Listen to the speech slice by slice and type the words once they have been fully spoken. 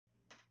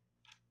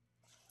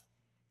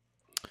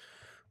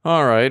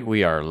All right,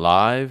 we are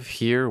live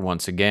here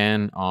once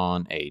again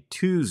on a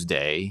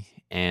Tuesday,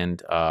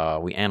 and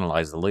we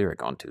analyze the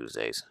lyric on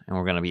Tuesdays. And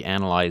we're going to be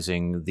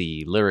analyzing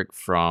the lyric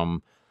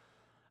from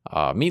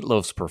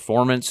Meatloaf's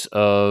performance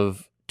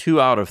of 2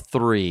 out of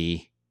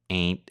 3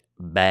 Ain't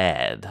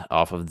Bad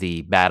off of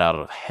the Bad Out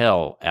of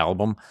Hell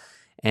album.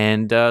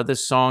 And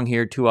this song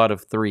here, 2 out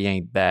of 3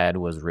 Ain't Bad,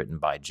 was written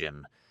by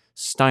Jim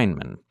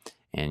Steinman.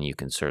 And you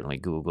can certainly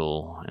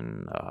Google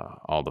and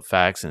all the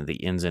facts and the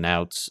ins and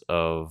outs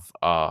of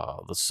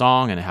the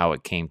song and how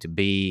it came to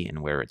be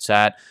and where it's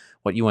at.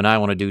 What you and I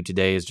want to do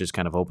today is just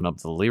kind of open up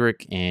the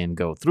lyric and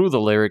go through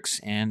the lyrics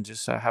and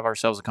just have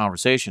ourselves a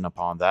conversation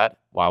upon that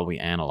while we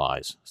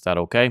analyze. Is that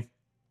okay?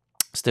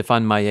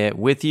 Stéphane Maillet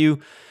with you.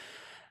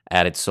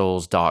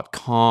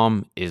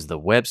 AddedSouls.com is the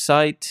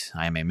website.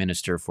 I am a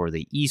minister for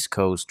the East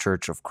Coast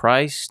Church of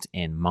Christ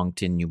in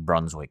Moncton, New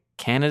Brunswick,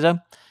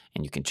 Canada.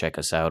 And you can check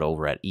us out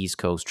over at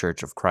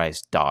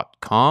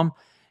eastcoastchurchofchrist.com.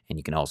 And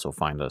you can also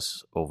find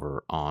us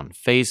over on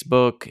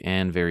Facebook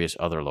and various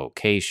other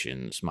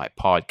locations. My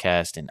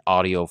podcast in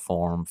audio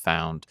form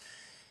found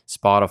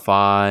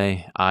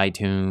Spotify,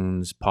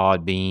 iTunes,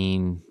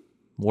 Podbean,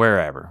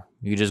 wherever.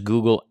 You just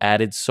Google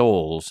Added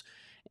Souls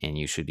and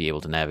you should be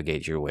able to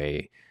navigate your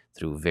way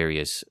through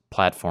various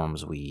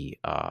platforms we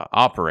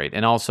operate.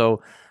 And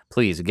also,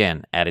 please,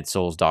 again,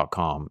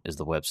 addedsouls.com is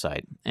the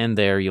website. And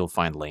there you'll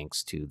find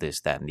links to this,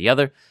 that, and the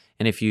other.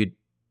 And if you'd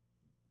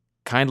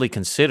kindly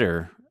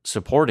consider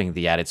supporting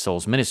the Added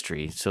Souls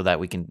ministry so that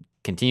we can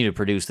continue to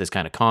produce this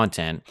kind of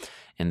content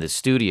in the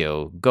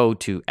studio, go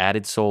to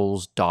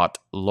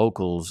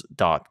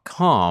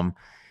addedsouls.locals.com.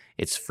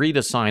 It's free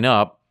to sign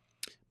up,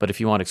 but if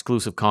you want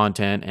exclusive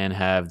content and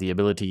have the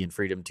ability and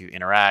freedom to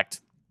interact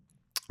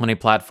on a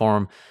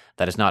platform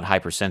that is not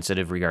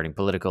hypersensitive regarding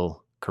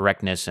political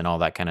correctness and all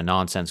that kind of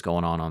nonsense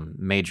going on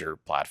major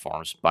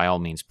platforms, by all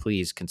means,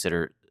 please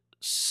consider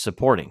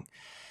supporting.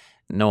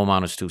 No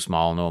amount is too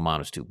small, no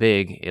amount is too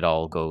big. It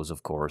all goes,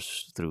 of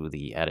course, through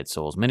the Added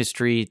Souls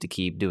ministry to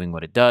keep doing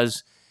what it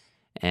does.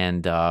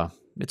 And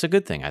it's a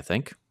good thing, I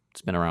think.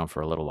 It's been around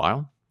for a little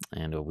while,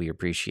 and we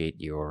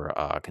appreciate your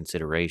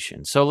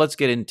consideration. So let's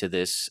get into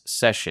this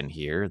session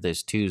here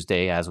this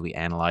Tuesday as we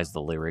analyze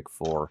the lyric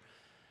for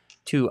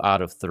 2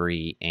 Out of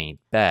 3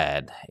 Ain't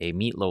Bad, a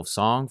Meatloaf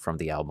song from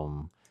the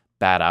album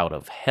Bad Out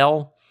of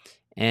Hell.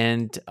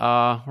 And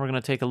we're going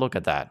to take a look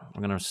at that.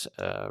 We're going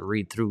to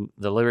read through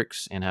the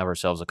lyrics and have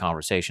ourselves a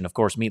conversation. Of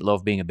course,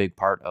 Meatloaf being a big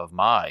part of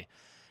my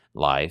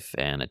life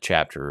and a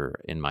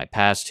chapter in my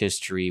past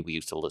history. We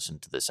used to listen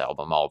to this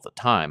album all the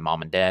time.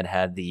 Mom and Dad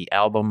had the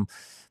album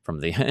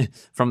from the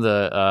from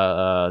the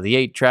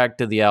 8-track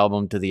to the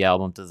album to the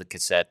album to the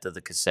cassette to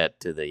the cassette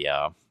to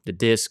the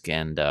disc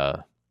and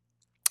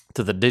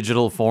to the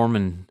digital form,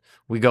 and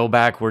we go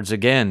backwards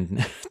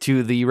again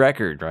to the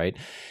record, right?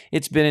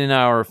 It's been in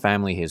our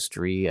family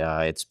history.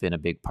 It's been a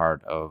big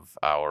part of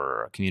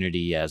our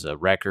community as a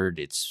record.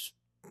 It's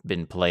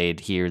been played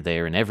here,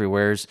 there, and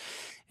everywheres.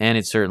 And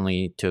it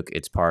certainly took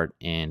its part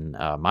in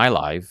my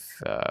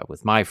life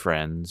with my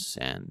friends.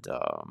 And,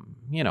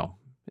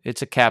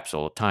 it's a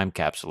capsule, a time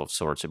capsule of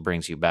sorts. It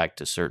brings you back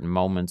to certain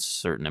moments,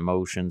 certain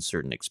emotions,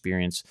 certain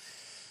experience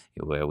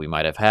we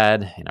might have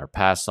had in our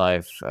past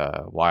life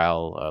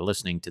while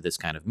listening to this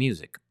kind of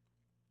music.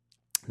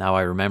 Now,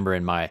 I remember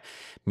in my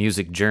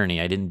music journey,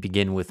 I didn't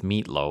begin with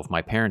Meatloaf.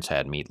 My parents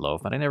had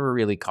Meatloaf, but I never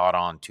really caught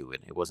on to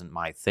it. It wasn't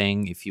my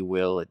thing, if you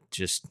will. It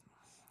just,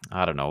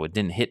 I don't know, it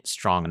didn't hit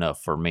strong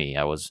enough for me.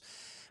 I was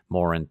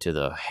more into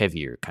the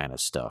heavier kind of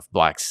stuff,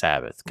 Black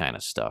Sabbath kind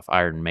of stuff,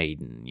 Iron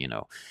Maiden,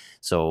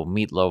 So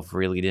Meatloaf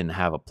really didn't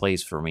have a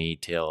place for me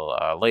till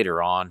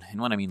later on.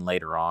 And when I mean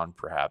later on,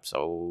 perhaps,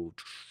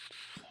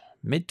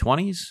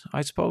 mid-20s,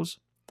 I suppose.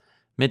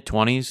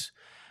 Mid-20s.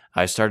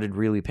 I started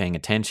really paying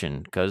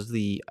attention because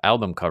the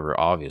album cover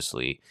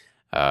obviously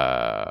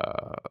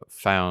I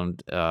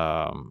found it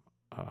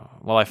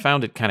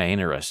kind of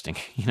interesting.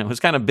 It's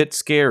kind of a bit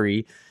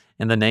scary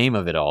in the name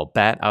of it all.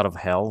 Bat Out of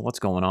Hell, what's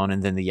going on?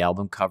 And then the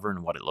album cover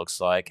and what it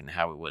looks like and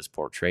how it was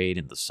portrayed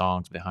and the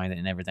songs behind it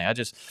and everything.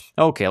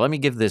 Let me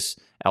give this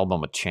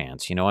album a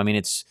chance.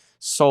 It's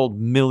sold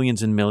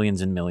millions and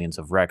millions and millions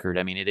of records.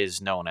 It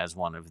is known as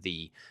one of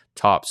the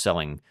top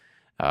selling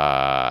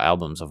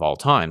albums of all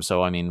time.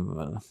 So,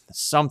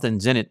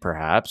 something's in it,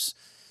 perhaps.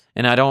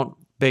 And I don't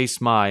base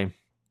my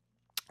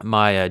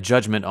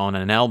judgment on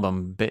an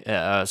album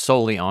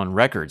solely on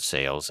record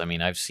sales.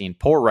 I've seen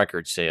poor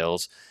record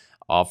sales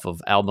off of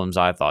albums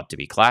I thought to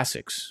be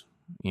classics,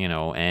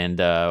 and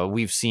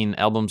we've seen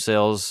album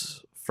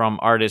sales from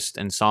artists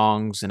and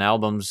songs and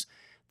albums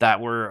that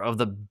were of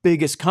the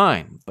biggest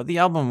kind. But the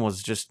album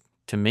was just,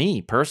 to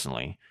me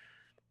personally,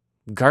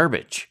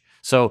 garbage.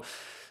 So,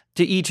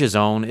 to each his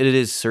own. It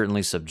is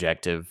certainly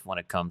subjective when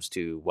it comes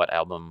to what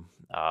album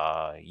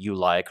you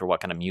like, or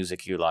what kind of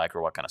music you like,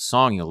 or what kind of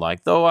song you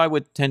like. Though I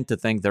would tend to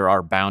think there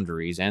are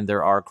boundaries and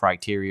there are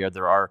criteria,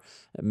 there are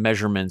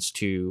measurements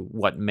to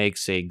what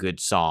makes a good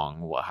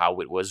song, how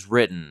it was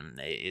written.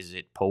 Is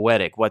it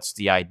poetic? What's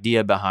the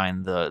idea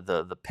behind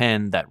the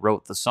pen that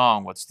wrote the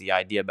song? What's the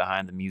idea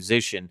behind the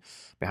musician,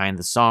 behind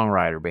the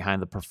songwriter,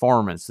 behind the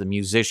performance, the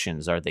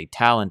musicians? Are they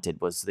talented?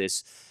 Was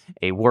this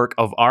a work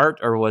of art,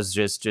 or was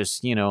just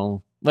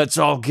let's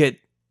all get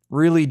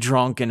really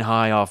drunk and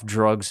high off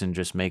drugs and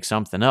just make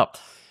something up?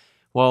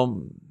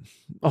 Well,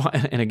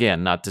 and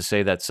again, not to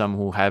say that some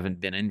who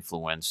haven't been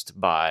influenced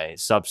by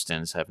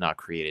substance have not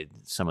created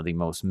some of the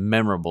most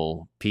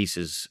memorable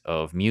pieces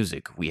of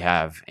music we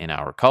have in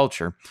our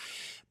culture.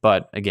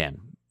 But again,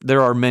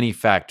 there are many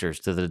factors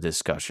to the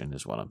discussion,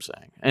 is what I'm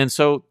saying. And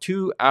so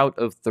 2 out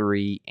of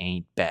 3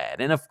 ain't bad.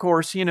 And of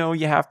course, you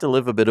have to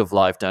live a bit of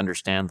life to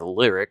understand the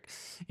lyric.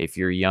 If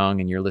you're young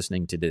and you're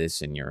listening to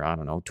this and you're, I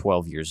don't know,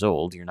 12 years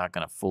old, you're not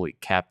going to fully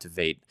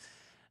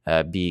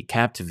be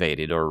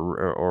captivated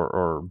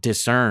or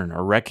discern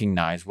or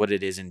recognize what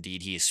it is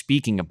indeed he is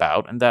speaking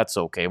about, and that's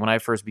okay. When I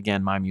first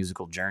began my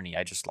musical journey,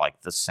 I just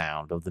liked the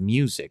sound of the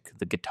music,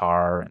 the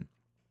guitar and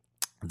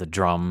the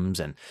drums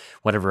and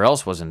whatever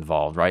else was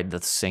involved, right?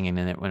 The singing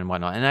in it and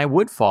whatnot. And I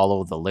would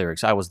follow the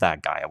lyrics. I was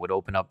that guy. I would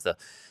open up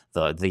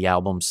the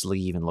album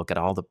sleeve and look at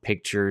all the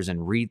pictures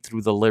and read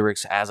through the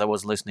lyrics as I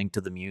was listening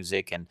to the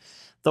music. And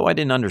though I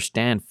didn't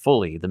understand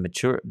fully the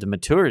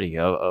maturity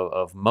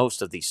of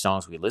most of these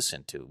songs we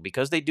listen to,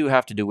 because they do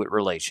have to do with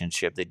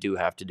relationship, they do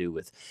have to do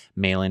with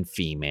male and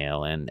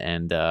female, and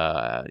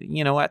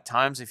at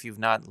times, if you've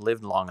not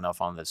lived long enough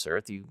on this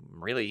earth, you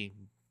really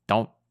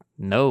don't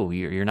know.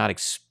 You're not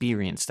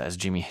experienced, as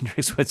Jimi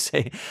Hendrix would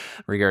say,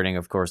 regarding,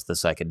 of course, the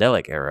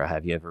psychedelic era.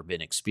 Have you ever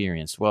been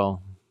experienced?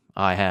 Well,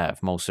 I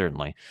have, most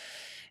certainly.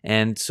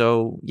 And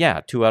so, yeah,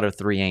 2 out of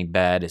 3 ain't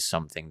bad is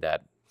something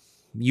that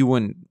you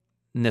wouldn't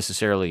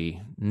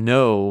necessarily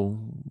know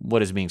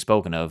what is being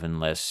spoken of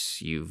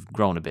unless you've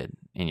grown a bit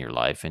in your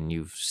life and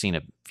you've seen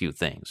a few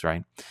things,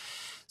 right?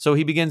 So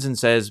he begins and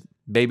says,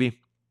 "Baby,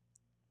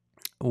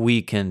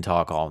 we can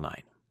talk all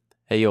night."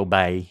 Hey, yo,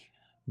 bae.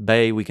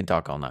 Bae, we can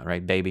talk all night,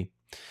 right, baby?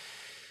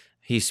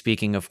 He's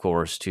speaking, of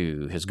course,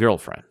 to his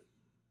girlfriend.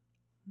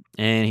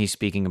 And he's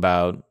speaking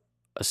about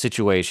a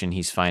situation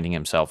he's finding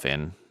himself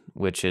in,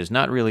 which is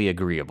not really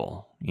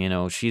agreeable.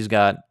 She's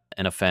got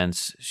an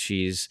offense.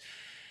 She's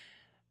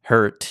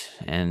hurt.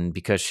 And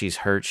because she's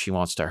hurt, she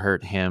wants to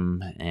hurt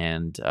him.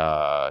 And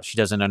she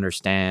doesn't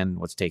understand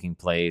what's taking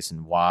place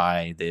and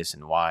why this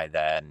and why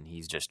that. And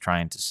he's just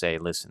trying to say,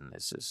 listen,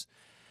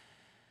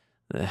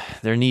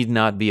 there need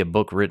not be a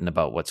book written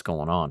about what's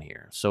going on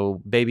here. So,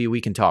 baby,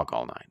 we can talk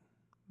all night.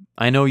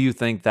 I know you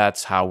think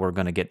that's how we're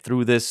going to get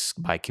through this,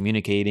 by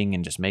communicating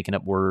and just making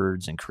up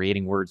words and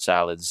creating word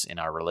salads in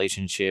our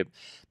relationship,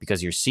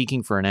 because you're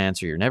seeking for an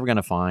answer you're never going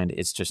to find.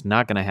 It's just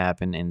not going to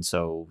happen. And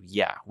so,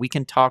 yeah, we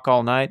can talk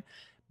all night,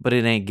 but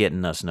it ain't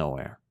getting us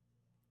nowhere.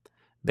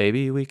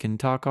 Baby, we can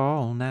talk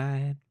all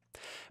night,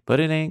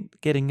 but it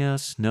ain't getting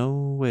us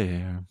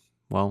nowhere.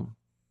 Well,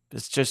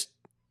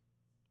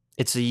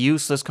 it's a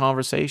useless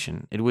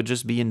conversation. It would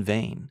just be in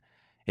vain.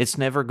 It's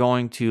never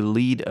going to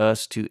lead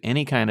us to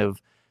any kind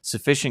of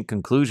sufficient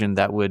conclusion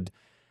that would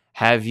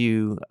have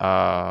you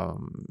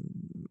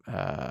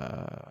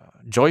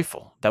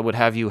joyful, that would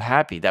have you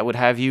happy, that would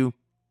have you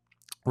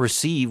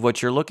receive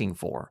what you're looking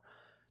for.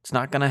 It's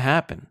not going to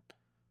happen.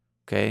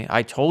 Okay?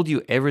 I told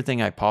you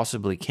everything I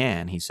possibly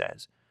can, he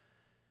says.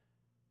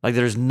 Like,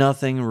 there's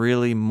nothing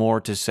really more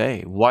to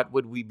say. What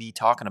would we be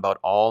talking about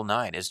all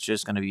night? It's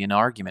just going to be an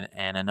argument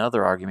and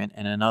another argument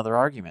and another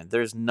argument.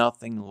 There's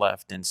nothing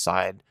left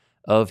inside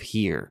of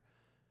here.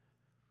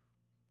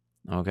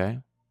 Okay?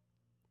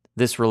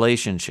 This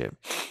relationship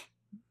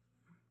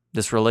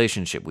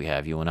we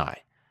have, you and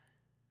I,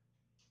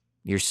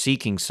 you're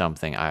seeking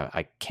something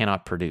I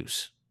cannot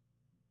produce.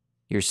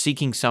 You're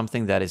seeking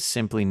something that is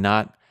simply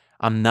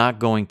I'm not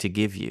going to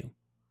give you.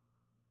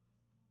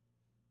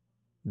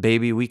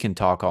 Baby, we can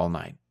talk all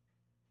night,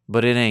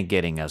 but it ain't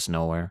getting us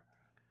nowhere.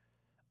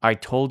 I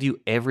told you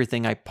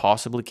everything I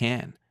possibly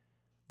can.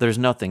 There's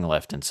nothing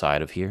left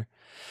inside of here.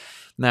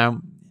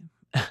 Now,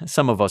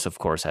 some of us, of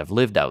course, have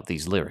lived out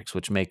these lyrics,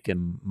 which make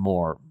them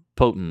more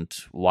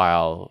potent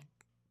while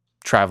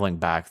traveling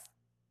back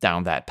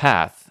down that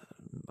path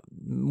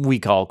we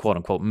call, quote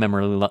unquote,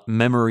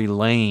 memory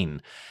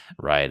lane,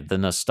 right? The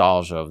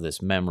nostalgia of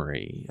this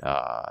memory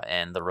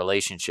and the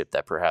relationship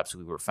that perhaps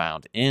we were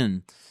found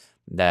in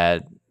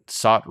that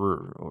sought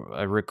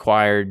a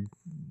required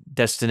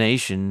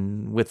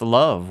destination with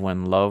love,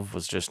 when love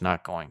was just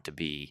not going to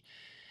be,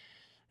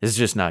 is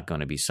just not going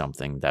to be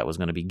something that was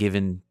going to be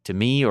given to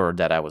me or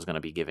that I was going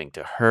to be giving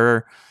to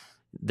her.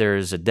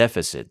 There's a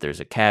deficit, there's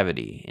a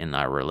cavity in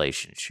our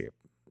relationship,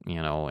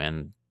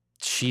 and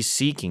she's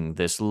seeking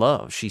this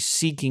love. She's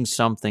seeking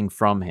something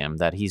from him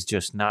that he's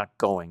just not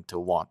going to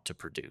want to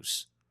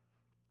produce.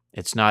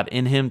 It's not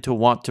in him to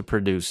want to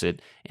produce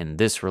it in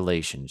this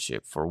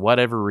relationship. For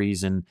whatever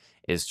reason,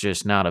 it's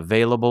just not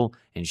available,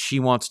 and she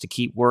wants to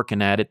keep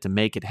working at it to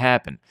make it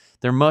happen.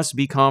 There must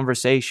be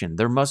conversation.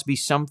 There must be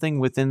something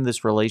within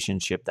this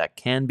relationship that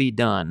can be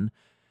done,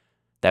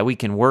 that we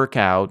can work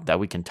out, that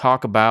we can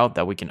talk about,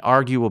 that we can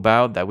argue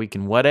about, that we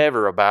can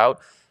whatever about,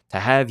 to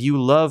have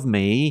you love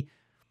me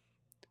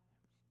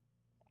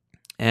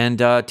and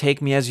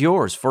take me as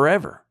yours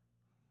forever.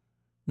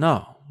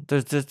 No,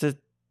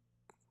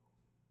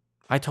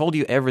 I told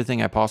you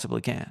everything I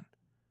possibly can.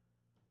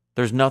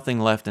 There's nothing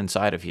left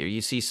inside of here.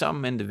 You see,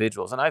 some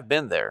individuals, and I've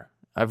been there.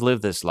 I've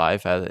lived this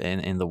life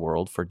in the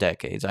world for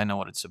decades. I know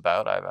what it's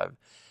about.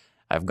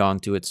 I've gone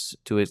to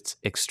its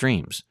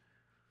extremes.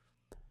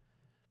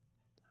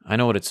 I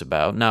know what it's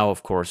about. Now,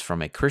 of course,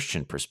 from a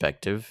Christian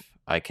perspective,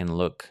 I can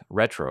look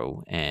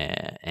retro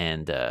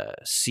and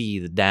see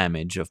the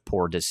damage of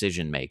poor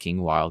decision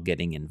making while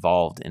getting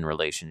involved in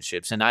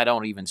relationships. And I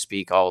don't even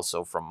speak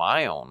also from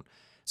my own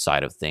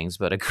side of things,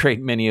 but a great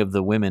many of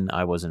the women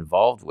I was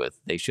involved with,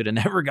 they should have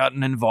never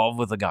gotten involved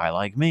with a guy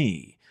like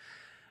me.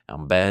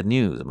 I'm bad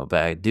news. I'm a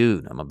bad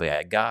dude. I'm a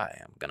bad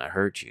guy. I'm going to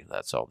hurt you.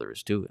 That's all there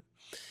is to it.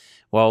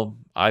 Well,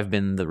 I've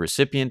been the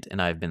recipient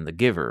and I've been the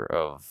giver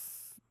of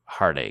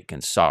heartache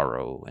and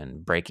sorrow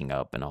and breaking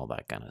up and all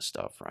that kind of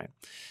stuff, right?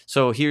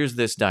 So here's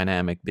this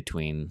dynamic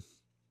between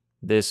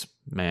this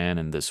man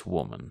and this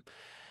woman.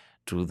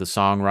 Through the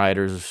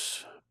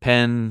songwriter's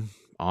pen,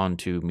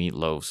 onto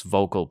Meatloaf's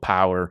vocal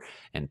power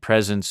and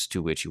presence,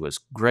 to which he was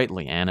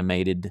greatly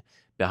animated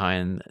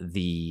behind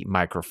the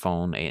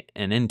microphone,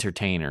 an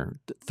entertainer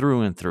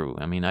through and through.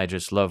 I mean, I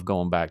just love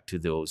going back to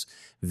those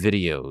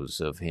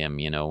videos of him,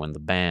 and the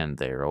band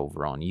there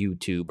over on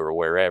YouTube or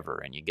wherever,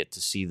 and you get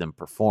to see them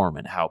perform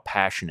and how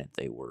passionate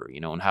they were,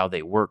 and how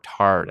they worked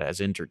hard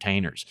as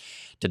entertainers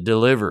to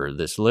deliver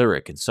this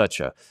lyric in such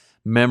a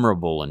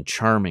memorable and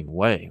charming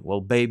way.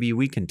 Well, baby,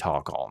 we can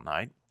talk all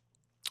night,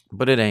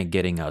 but it ain't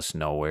getting us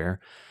nowhere.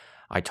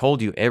 I told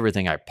you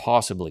everything I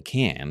possibly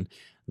can.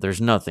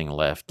 There's nothing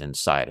left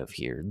inside of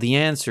here. The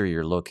answer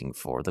you're looking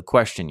for, the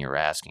question you're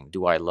asking,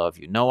 do I love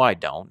you? No, I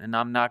don't, and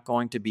I'm not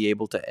going to be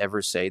able to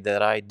ever say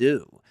that I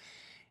do.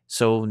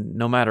 So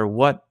no matter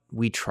what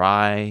we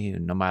try,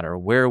 no matter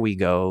where we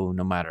go,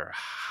 no matter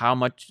how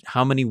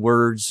many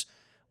words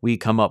we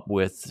come up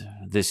with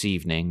this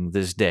evening,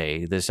 this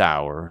day, this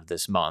hour,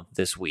 this month,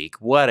 this week,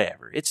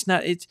 whatever,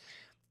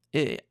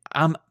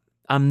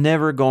 I'm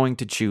never going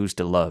to choose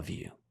to love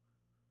you.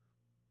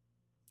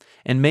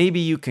 And maybe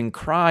you can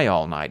cry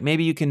all night.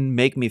 Maybe you can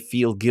make me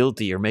feel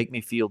guilty or make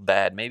me feel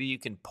bad. Maybe you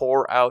can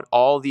pour out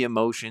all the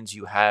emotions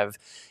you have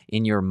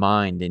in your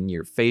mind, in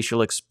your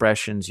facial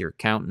expressions, your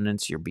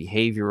countenance, your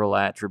behavioral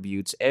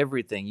attributes,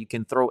 everything. You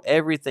can throw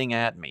everything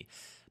at me.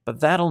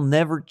 But that'll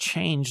never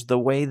change the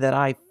way that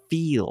I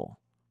feel.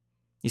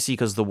 You see,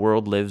 because the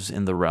world lives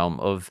in the realm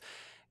of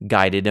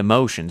guided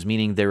emotions,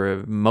 meaning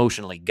they're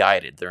emotionally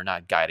guided. They're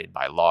not guided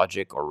by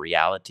logic or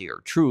reality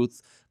or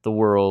truth.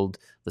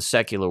 The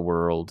secular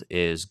world,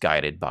 is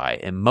guided by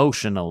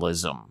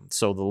emotionalism.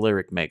 So the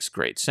lyric makes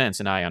great sense,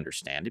 and I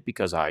understand it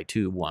because I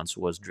too once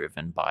was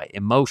driven by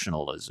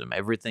emotionalism.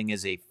 Everything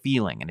is a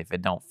feeling, and if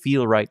it don't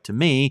feel right to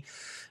me,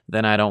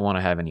 then I don't want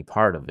to have any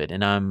part of it.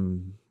 And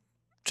I'm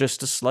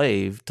just a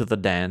slave to the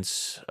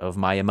dance of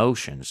my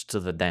emotions, to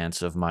the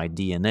dance of my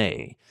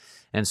DNA.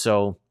 And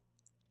so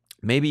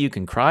maybe you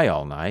can cry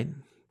all night.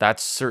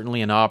 That's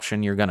certainly an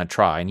option you're going to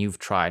try, and you've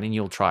tried, and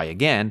you'll try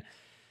again,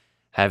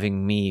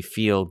 having me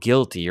feel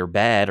guilty or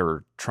bad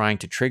or trying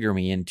to trigger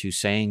me into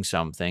saying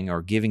something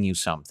or giving you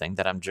something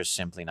that I'm just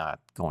simply not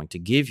going to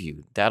give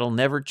you. That'll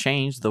never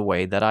change the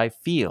way that I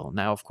feel.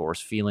 Now, of course,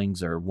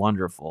 feelings are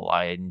wonderful.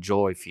 I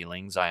enjoy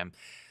feelings. I am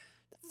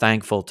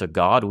thankful to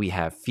God we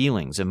have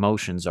feelings.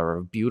 Emotions are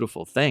a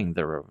beautiful thing.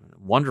 They're a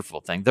wonderful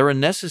thing. They're a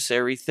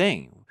necessary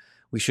thing.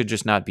 We should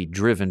just not be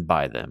driven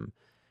by them.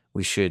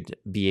 We should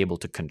be able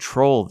to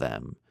control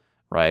them.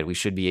 Right? We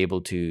should be able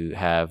to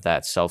have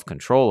that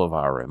self-control of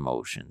our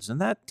emotions.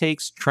 And that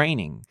takes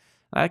training.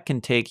 That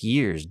can take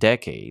years,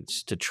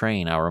 decades to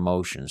train our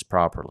emotions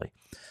properly.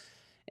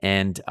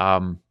 And,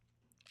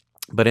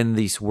 but in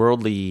these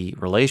worldly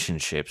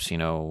relationships,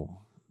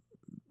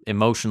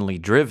 emotionally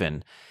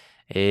driven,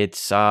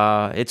 it's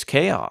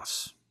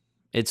chaos.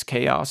 It's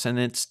chaos and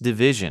it's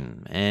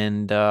division.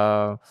 And,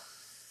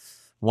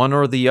 one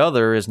or the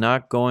other is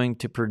not going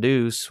to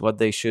produce what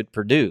they should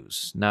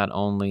produce, not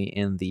only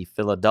in the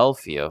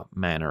Philadelphia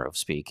manner of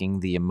speaking,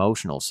 the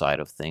emotional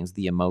side of things,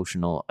 the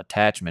emotional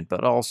attachment,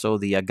 but also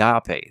the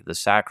agape, the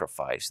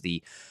sacrifice,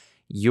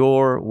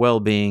 your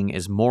well-being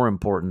is more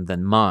important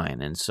than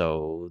mine. And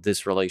so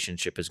this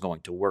relationship is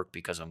going to work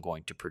because I'm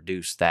going to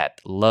produce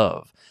that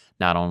love,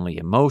 not only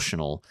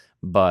emotional,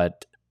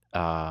 but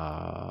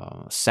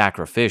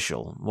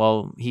sacrificial.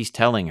 Well, he's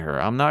telling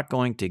her, I'm not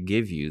going to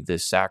give you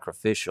this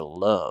sacrificial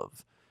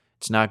love.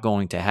 It's not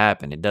going to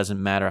happen. It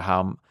doesn't matter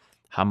how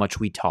much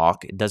we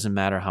talk. It doesn't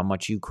matter how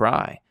much you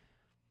cry.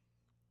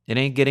 It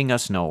ain't getting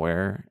us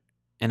nowhere,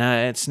 and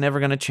it's never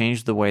going to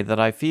change the way that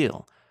I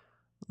feel.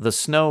 the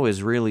snow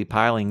is really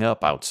piling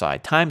up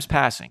outside. Time's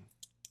passing.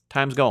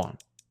 Time's going,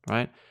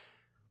 right?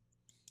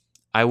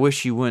 I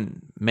wish you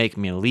wouldn't make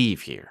me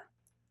leave here.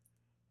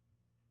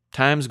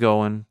 Time's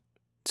going.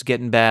 It's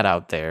getting bad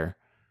out there.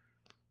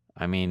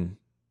 I mean,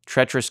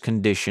 treacherous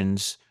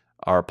conditions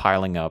are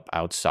piling up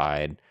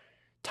outside.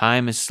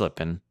 Time is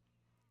slipping.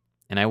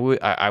 And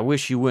I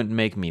wish you wouldn't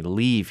make me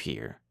leave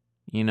here.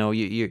 You know,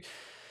 you're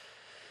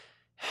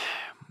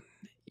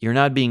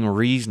not being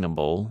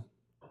reasonable.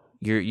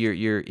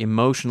 You're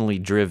emotionally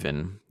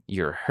driven.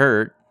 You're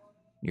hurt.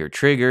 You're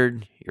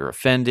triggered. You're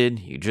offended.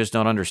 You just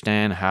don't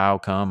understand how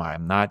come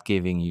I'm not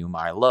giving you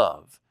my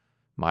love,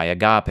 my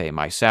agape,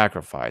 my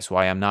sacrifice,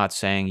 why I'm not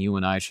saying you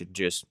and I should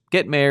just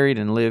get married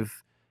and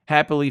live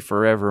happily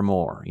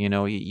forevermore. You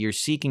know, you're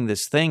seeking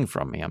this thing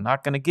from me. I'm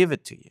not going to give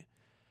it to you.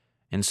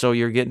 And so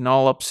you're getting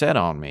all upset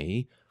on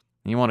me.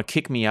 And you want to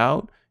kick me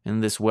out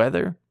in this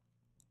weather?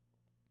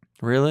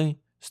 Really?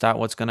 Is that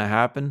what's going to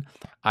happen?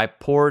 I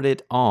poured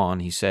it on,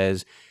 he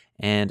says,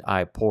 and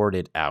I poured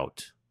it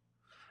out.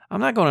 I'm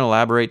not going to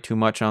elaborate too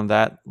much on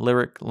that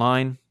lyric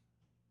line.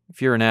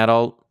 If you're an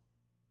adult,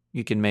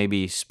 you can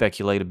maybe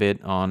speculate a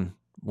bit on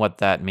what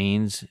that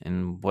means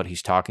and what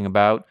he's talking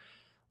about.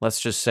 Let's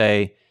just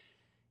say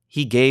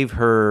he gave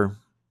her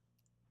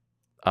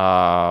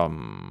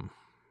an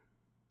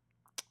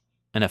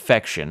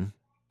affection,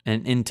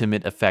 an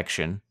intimate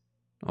affection,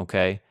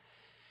 okay?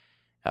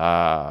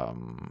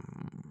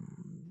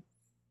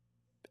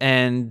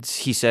 And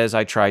he says,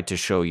 I tried to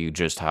show you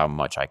just how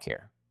much I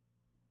care.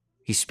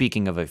 He's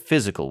speaking of a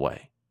physical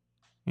way.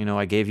 You know,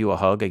 I gave you a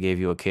hug, I gave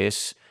you a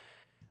kiss.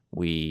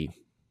 We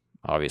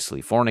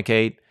obviously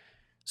fornicate.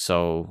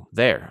 So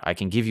there, I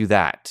can give you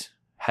that.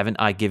 Haven't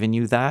I given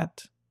you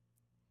that?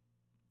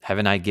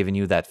 Haven't I given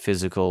you that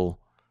physical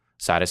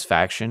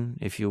satisfaction,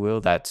 if you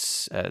will?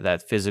 That's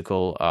that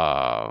physical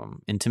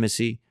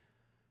intimacy,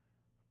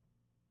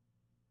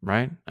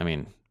 right? I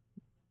mean,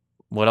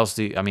 what else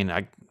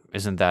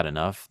isn't that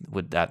enough?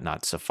 Would that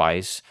not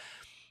suffice?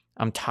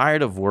 I'm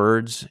tired of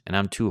words and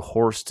I'm too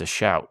hoarse to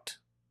shout.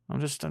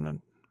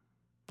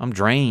 I'm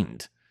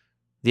drained.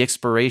 The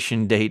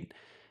expiration date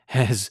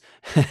has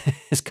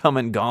come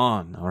and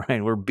gone, all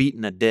right? We're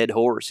beating a dead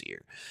horse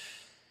here.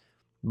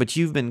 But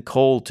you've been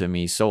cold to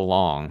me so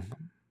long,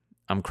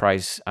 I'm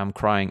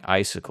crying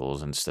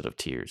icicles instead of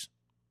tears.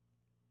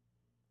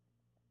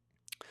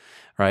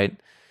 Right?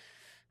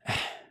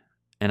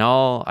 And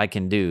all I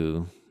can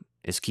do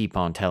is keep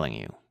on telling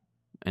you.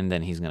 And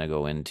then he's going to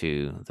go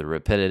into the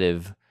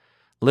repetitive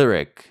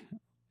lyric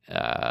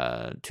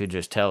to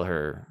just tell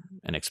her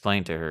and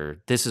explain to her,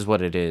 this is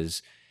what it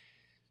is.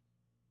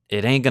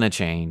 It ain't going to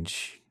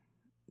change.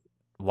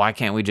 Why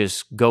can't we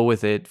just go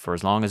with it for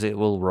as long as it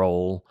will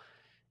roll?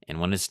 And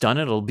when it's done,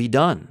 it'll be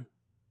done.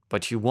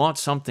 But you want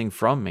something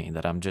from me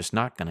that I'm just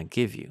not going to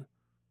give you.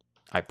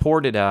 I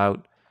poured it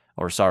on,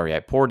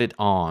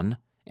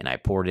 and I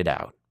poured it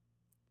out.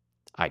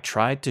 I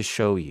tried to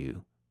show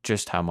you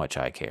just how much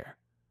I care.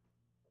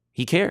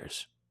 He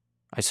cares.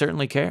 I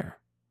certainly care.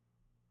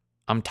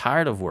 I'm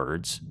tired of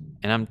words,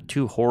 and I'm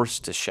too hoarse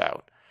to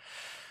shout.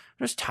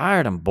 I'm just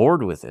tired. I'm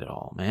bored with it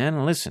all,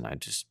 man. Listen, I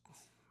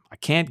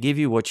can't give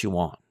you what you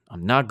want.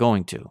 I'm not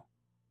going to.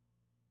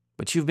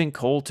 But you've been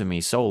cold to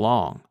me so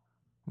long.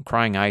 I'm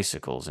crying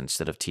icicles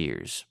instead of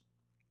tears.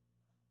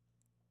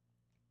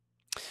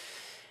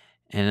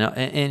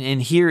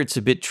 And here it's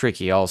a bit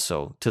tricky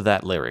also to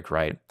that lyric,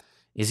 right?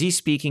 Is he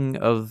speaking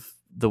of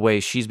the way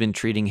she's been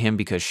treating him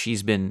because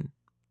she's been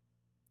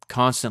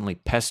constantly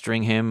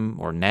pestering him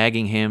or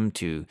nagging him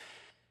to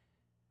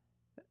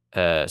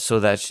so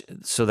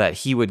that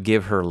he would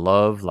give her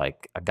love,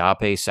 like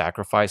agape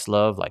sacrifice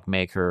love, like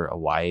make her a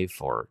wife,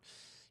 or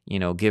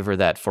give her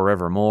that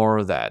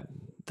forevermore, that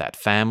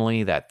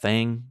family, that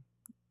thing,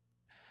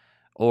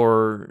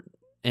 or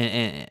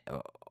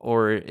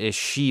is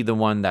she the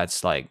one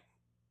that's like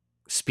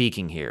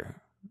speaking here?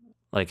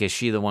 Like, is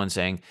she the one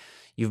saying,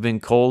 you've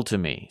been cold to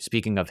me,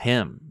 speaking of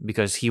him,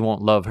 because he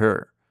won't love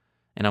her,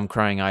 and I'm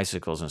crying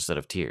icicles instead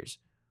of tears?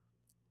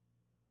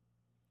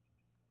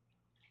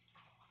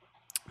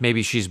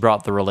 Maybe she's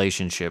brought the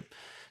relationship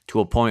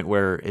to a point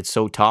where it's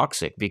so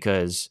toxic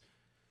because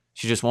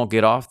she just won't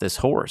get off this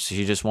horse.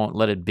 She just won't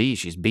let it be.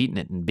 She's beating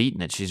it and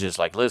beating it. She's just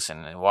like,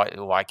 listen,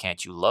 why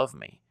can't you love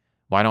me?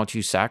 Why don't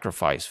you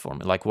sacrifice for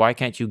me? Like, why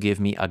can't you give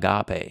me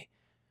agape?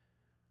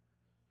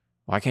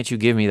 Why can't you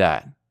give me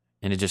that?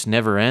 And it just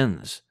never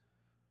ends.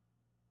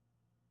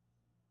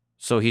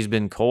 So he's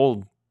been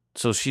cold.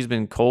 So she's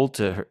been cold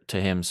to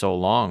him so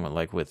long,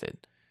 like with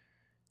it,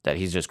 that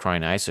he's just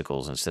crying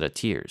icicles instead of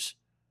tears.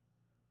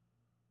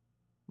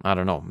 I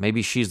don't know.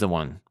 Maybe she's the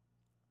one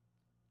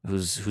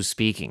who's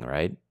speaking,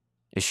 right?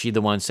 Is she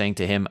the one saying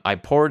to him, I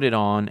poured it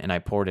on and I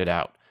poured it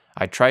out.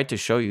 I tried to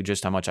show you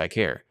just how much I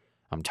care.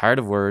 I'm tired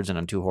of words and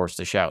I'm too hoarse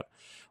to shout.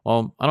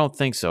 Well, I don't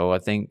think so. I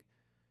think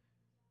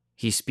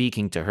he's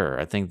speaking to her.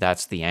 I think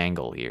that's the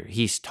angle here.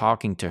 He's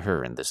talking to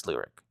her in this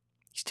lyric.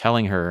 He's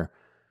telling her,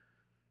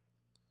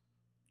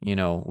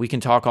 we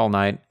can talk all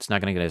night. It's not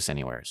going to get us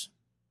anywhere.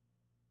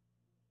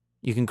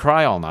 You can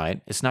cry all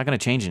night. It's not going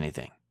to change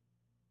anything.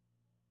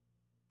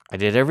 I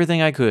did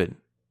everything I could.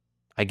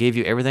 I gave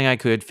you everything I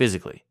could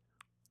physically.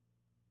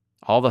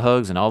 All the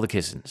hugs and all the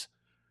kissings.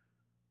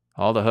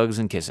 All the hugs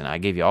and kissing. I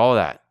gave you all of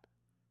that.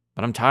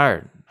 But I'm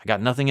tired. I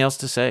got nothing else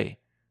to say.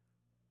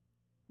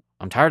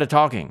 I'm tired of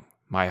talking.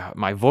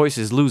 My voice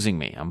is losing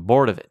me. I'm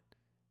bored of it.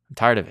 I'm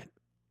tired of it.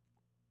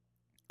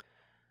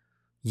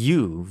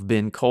 You've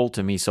been cold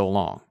to me so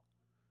long.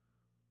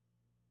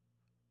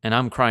 And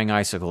I'm crying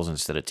icicles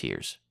instead of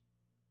tears.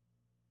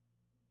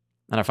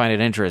 And I find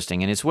it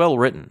interesting, and it's well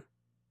written.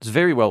 It's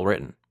very well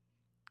written.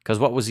 Because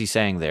what was he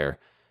saying there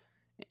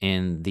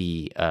in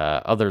the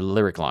other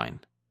lyric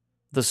line?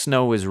 The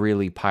snow is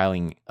really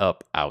piling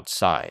up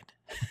outside.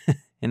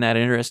 Isn't that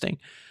interesting?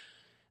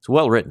 It's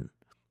well written.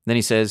 Then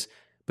he says,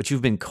 but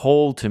you've been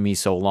cold to me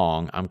so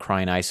long, I'm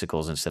crying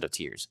icicles instead of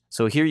tears.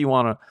 So here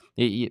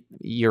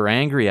you're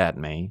angry at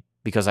me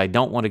because I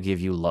don't want to give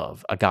you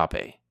love,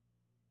 agape.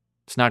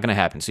 It's not going to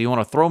happen. So you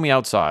want to throw me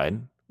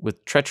outside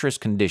with treacherous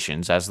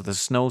conditions as the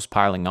snow's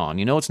piling on.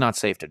 You know it's not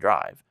safe to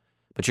drive,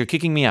 but you're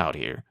kicking me out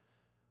here.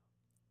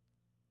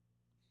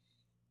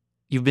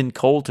 You've been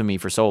cold to me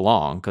for so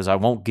long because I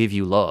won't give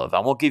you love. I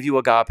won't give you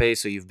agape,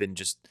 so you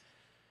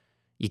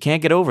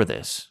can't get over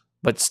this.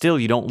 But still,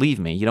 you don't leave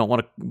me. You don't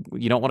want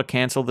to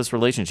cancel this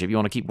relationship. You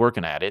want to keep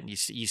working at it.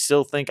 You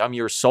still think I'm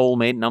your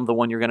soulmate and I'm the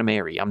one you're going to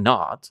marry. I'm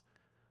not.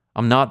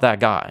 I'm not that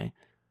guy.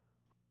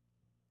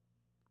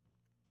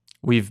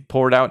 We've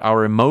poured out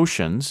our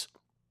emotions.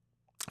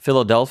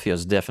 Philadelphia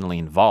is definitely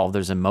involved.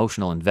 There's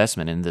emotional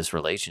investment in this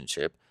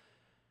relationship.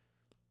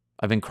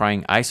 I've been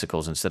crying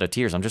icicles instead of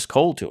tears. I'm just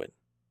cold to it.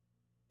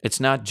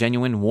 It's not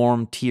genuine,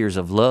 warm tears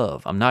of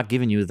love. I'm not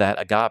giving you that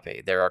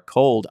agape. There are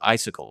cold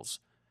icicles.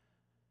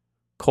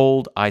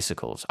 Cold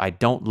icicles. I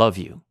don't love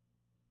you.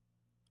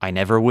 I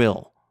never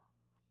will.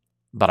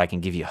 But I can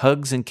give you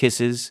hugs and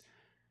kisses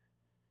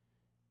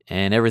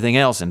and everything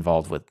else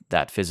involved with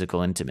that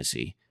physical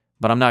intimacy.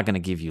 But I'm not going to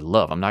give you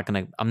love. I'm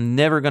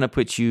never going to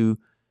put you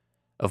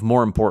of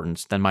more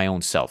importance than my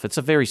own self. It's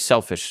a very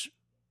selfish,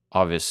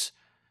 obvious,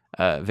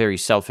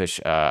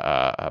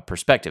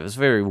 perspective. It's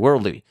very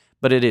worldly,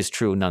 but it is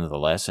true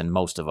nonetheless. And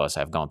most of us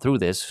have gone through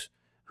this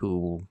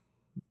who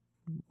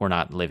were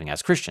not living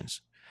as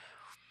Christians.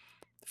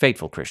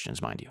 Faithful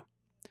Christians, mind you.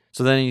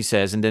 So then he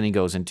says, and then he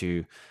goes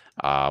into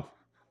the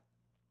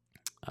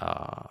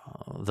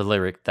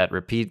lyric that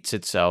repeats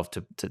itself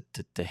to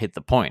hit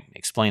the point,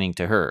 explaining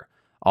to her,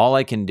 all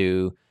I can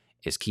do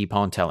is keep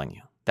on telling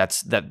you.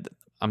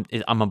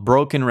 I'm a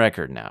broken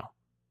record now.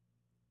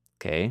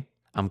 Okay?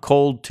 I'm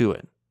cold to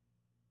it.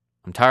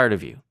 I'm tired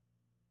of you.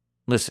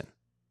 Listen.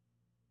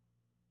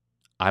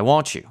 I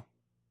want you.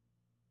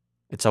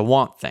 It's a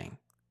want thing.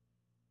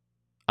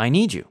 I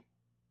need you.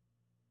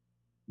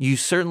 You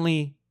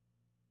certainly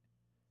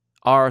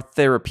are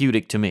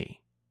therapeutic to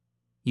me.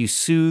 You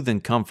soothe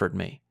and comfort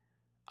me.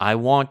 I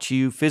want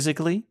you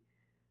physically,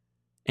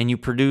 and you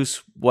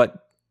produce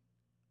what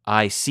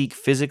I seek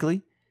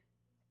physically,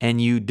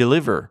 and you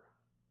deliver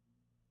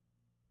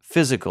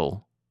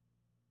physical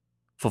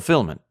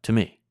fulfillment to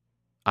me.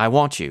 I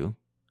want you.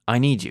 I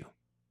need you.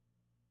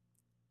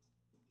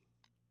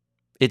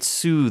 It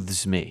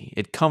soothes me.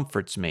 It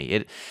comforts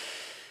me.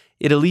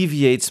 It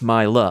alleviates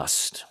my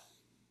lust.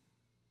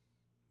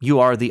 You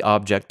are the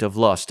object of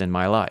lust in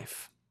my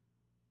life.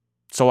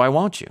 So I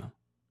want you,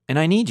 and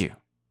I need you.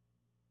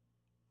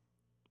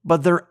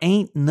 But there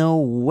ain't no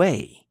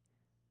way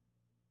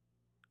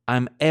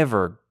I'm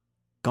ever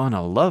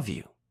gonna love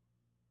you.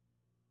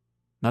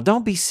 Now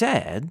don't be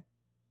sad,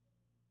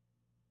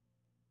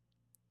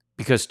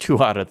 because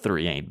 2 out of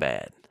 3 ain't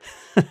bad.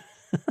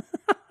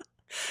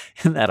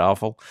 Isn't that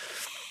awful?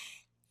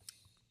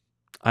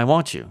 I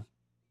want you.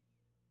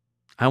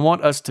 I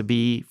want us to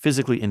be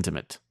physically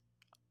intimate.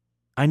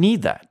 I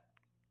need that.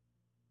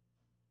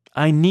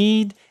 I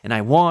need and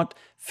I want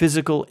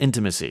physical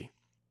intimacy.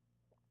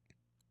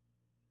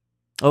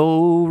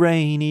 Oh,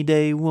 rainy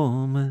day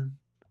woman,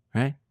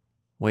 right?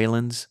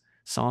 Waylon's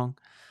song.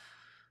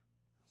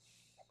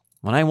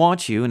 When I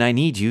want you and I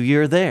need you,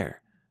 you're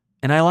there.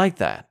 And I like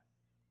that.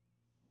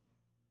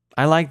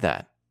 I like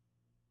that.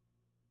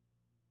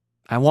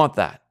 I want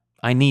that.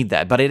 I need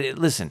that. But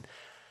listen,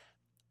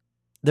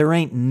 there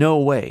ain't no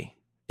way.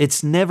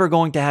 It's never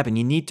going to happen.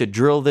 You need to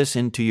drill this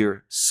into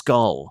your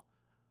skull.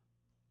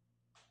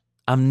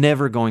 I'm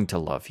never going to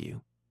love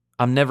you.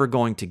 I'm never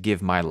going to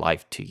give my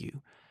life to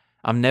you.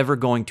 I'm never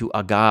going to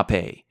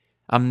agape.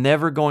 I'm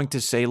never going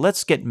to say,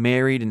 let's get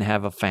married and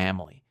have a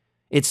family.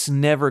 It's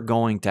never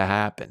going to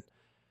happen.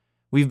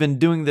 We've been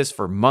doing this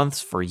for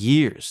months, for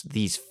years,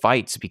 these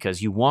fights,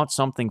 because you want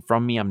something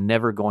from me I'm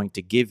never going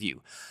to give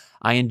you.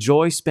 I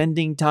enjoy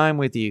spending time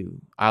with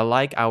you. I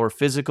like our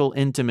physical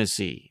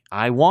intimacy.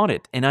 I want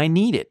it and I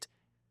need it.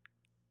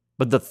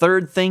 But the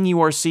third thing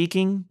you are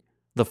seeking,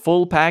 the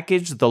full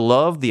package, the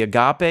love, the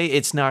agape,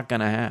 it's not going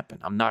to happen.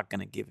 I'm not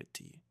going to give it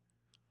to you.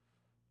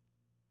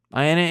 It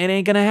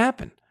ain't going to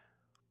happen.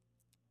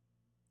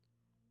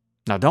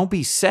 Now, don't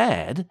be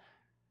sad,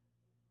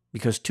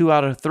 because 2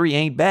 out of 3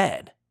 ain't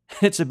bad.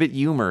 It's a bit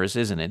humorous,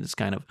 isn't it? It's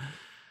kind of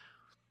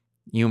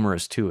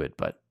humorous to it,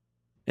 but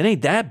it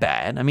ain't that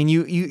bad. I mean,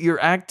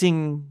 you're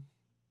acting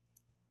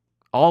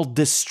all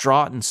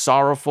distraught and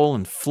sorrowful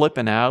and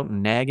flipping out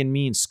and nagging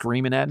me and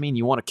screaming at me, and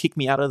you want to kick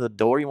me out of the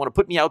door. You want to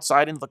put me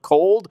outside in the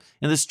cold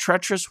in this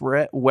treacherous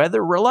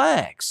weather.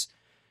 Relax.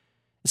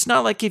 It's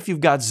not like if you've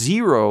got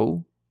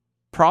zero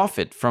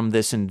profit from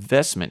this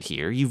investment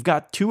here, you've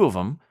got 2 of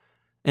them,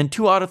 and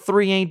 2 out of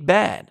 3 ain't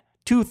bad.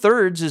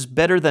 2/3 is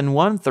better than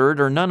 1/3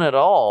 or none at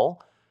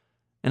all.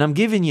 And I'm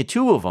giving you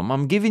 2 of them.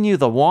 I'm giving you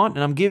the want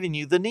and I'm giving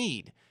you the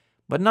need.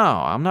 But no,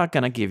 I'm not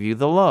going to give you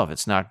the love.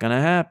 It's not going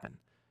to happen.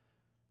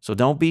 So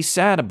don't be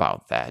sad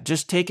about that.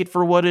 Just take it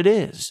for what it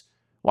is.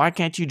 Why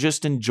can't you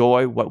just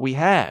enjoy what we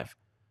have?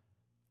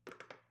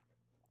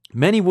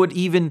 Many would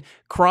even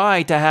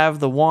cry to have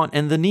the want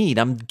and the need.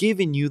 I'm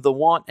giving you the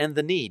want and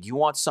the need. You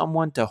want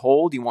someone to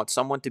hold. You want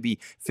someone to be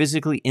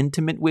physically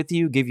intimate with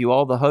you, give you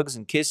all the hugs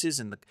and kisses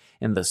and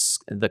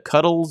the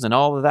cuddles and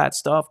all of that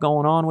stuff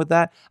going on with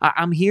that.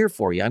 I'm here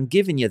for you. I'm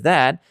giving you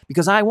that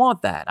because I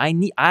want that. I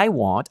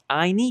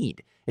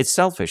need. It's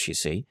selfish, you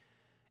see.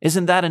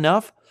 Isn't that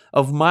enough?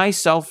 Of my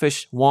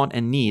selfish want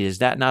and need, is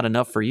that not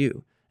enough for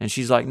you? And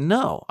she's like,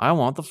 no, I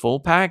want the full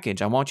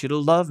package. I want you to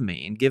love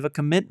me and give a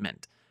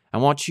commitment. I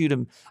want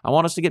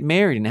us to get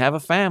married and have a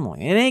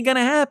family. It ain't going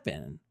to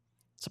happen.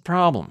 It's a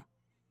problem.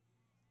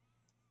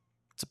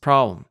 It's a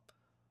problem.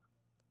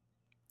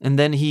 And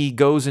then he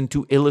goes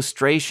into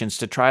illustrations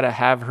to try to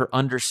have her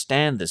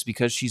understand this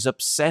because she's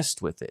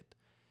obsessed with it.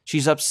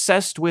 She's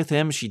obsessed with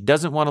him. She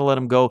doesn't want to let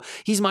him go.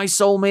 He's my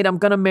soulmate. I'm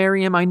going to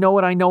marry him. I know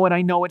it.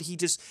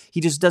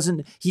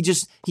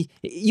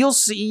 You'll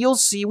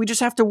see. We just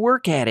have to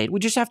work at it.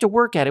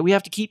 We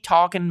have to keep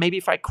talking. Maybe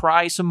if I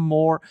cry some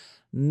more.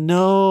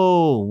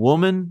 No,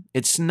 woman,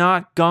 it's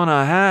not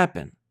gonna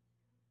happen.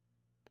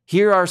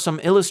 Here are some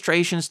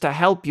illustrations to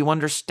help you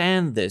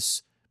understand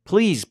this.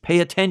 Please pay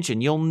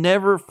attention. You'll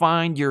never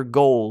find your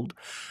gold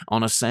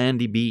on a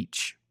sandy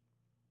beach.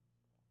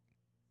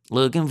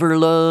 Looking for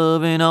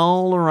love in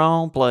all the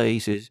wrong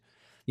places.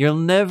 You'll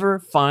never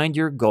find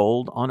your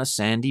gold on a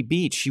sandy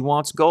beach. She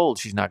wants gold.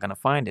 She's not going to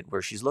find it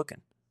where she's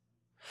looking.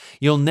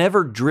 You'll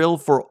never drill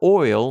for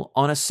oil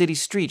on a city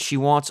street. She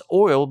wants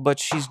oil, but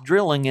she's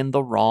drilling in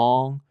the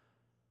wrong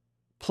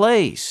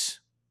place.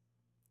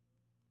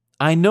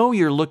 I know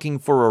you're looking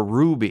for a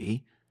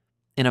ruby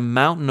in a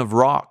mountain of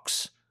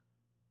rocks.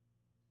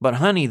 But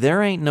honey,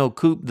 there ain't no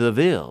Coupe de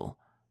Ville.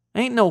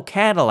 Ain't no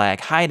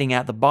Cadillac hiding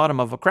at the bottom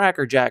of a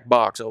Cracker Jack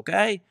box,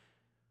 okay?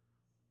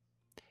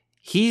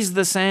 He's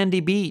the sandy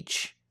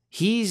beach.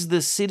 He's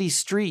the city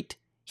street.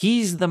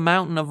 He's the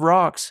mountain of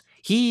rocks.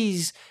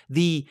 He's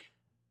the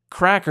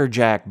Cracker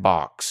Jack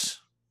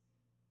box.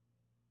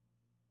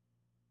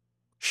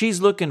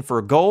 She's looking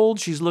for gold.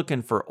 She's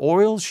looking for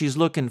oil. She's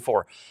looking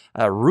for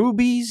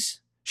rubies.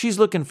 She's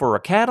looking for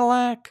a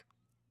Cadillac.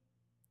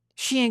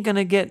 She ain't going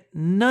to get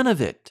none of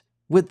it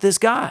with this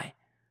guy.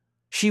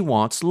 She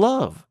wants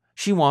love.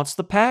 She wants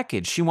the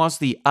package. She wants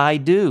the I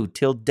do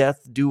till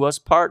death do us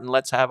part, and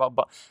let's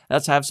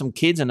have some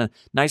kids in a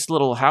nice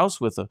little house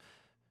with a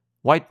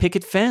white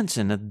picket fence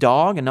and a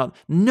dog. And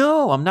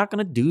no, I'm not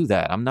going to do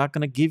that. I'm not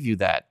going to give you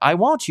that. I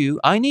want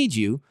you. I need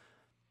you.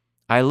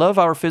 I love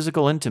our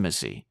physical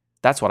intimacy.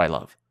 That's what I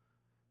love.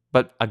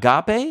 But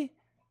agape,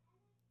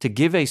 to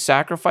give a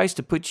sacrifice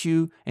to put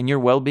you and your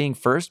well-being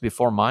first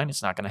before mine,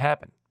 it's not going to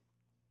happen.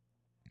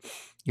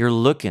 You're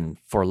looking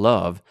for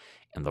love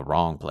in the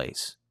wrong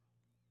place.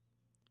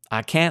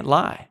 I can't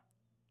lie,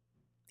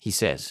 he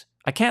says.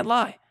 I can't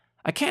lie.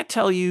 I can't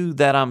tell you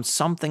that I'm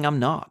something I'm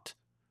not.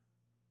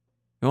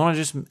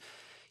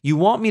 You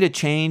want me to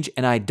change,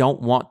 and I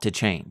don't want to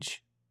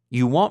change.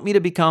 You want me to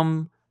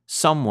become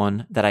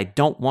someone that I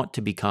don't want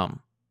to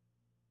become.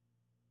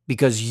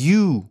 Because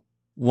you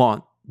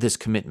want this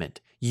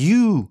commitment.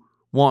 You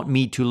want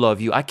me to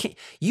love you.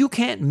 You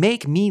can't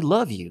make me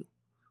love you.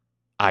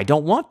 I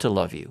don't want to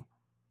love you.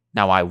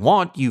 Now, I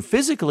want you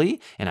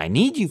physically, and I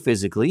need you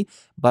physically,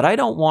 but I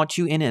don't want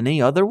you in any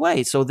other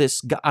way. So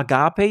this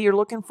agape you're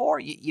looking for,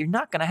 you're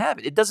not going to have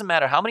it. It doesn't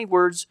matter how many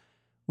words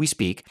we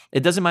speak.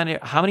 It doesn't matter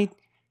how many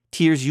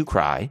tears you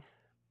cry.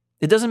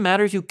 It doesn't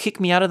matter if you kick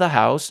me out of the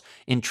house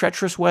in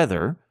treacherous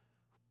weather.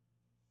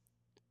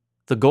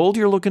 The gold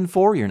you're looking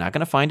for, you're not going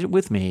to find it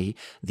with me.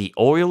 The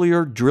oil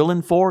you're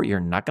drilling for,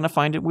 you're not going to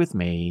find it with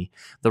me.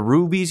 The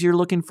rubies you're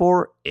looking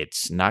for,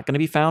 it's not going to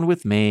be found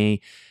with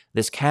me.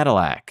 This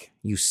Cadillac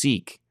you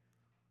seek,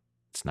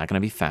 it's not going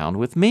to be found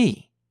with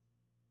me.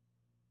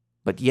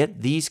 But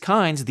yet these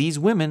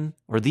women,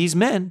 or these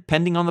men,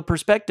 depending on the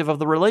perspective of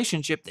the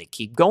relationship, they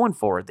keep going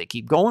for it. They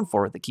keep going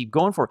for it. They keep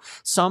going for it.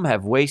 Some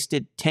have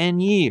wasted 10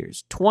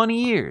 years,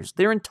 20 years,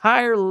 their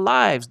entire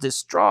lives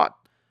distraught,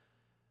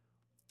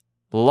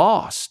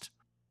 lost,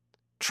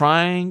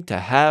 trying to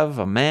have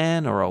a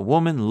man or a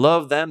woman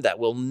love them that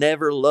will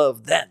never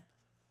love them.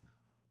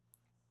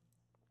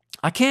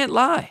 I can't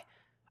lie.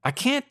 I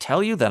can't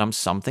tell you that I'm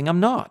something I'm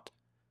not.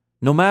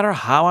 No matter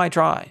how I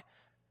try,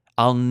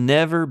 I'll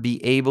never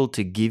be able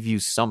to give you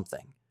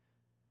something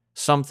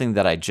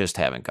that I just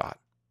haven't got.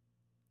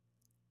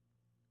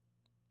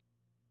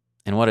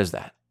 And what is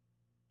that?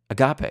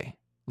 Agape,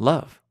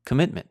 love,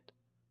 commitment,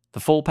 the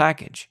full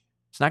package.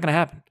 It's not going to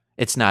happen.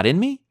 It's not in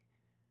me.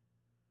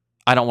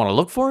 I don't want to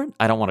look for it.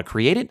 I don't want to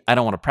create it. I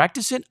don't want to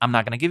practice it. I'm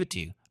not going to give it to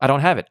you. I don't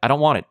have it. I don't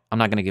want it. I'm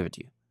not going to give it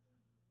to you.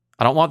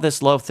 I don't want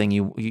this love thing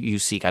you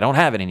seek. I don't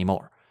have it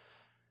anymore.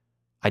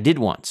 I did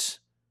once,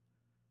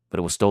 but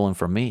it was stolen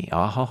from me.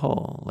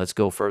 Oh, let's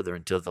go further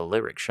into the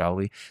lyric, shall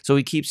we? So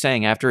he keeps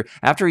saying, after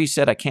he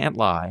said, I can't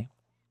lie,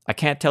 I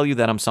can't tell you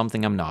that I'm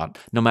something I'm not.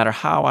 No matter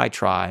how I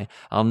try,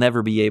 I'll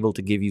never be able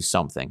to give you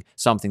something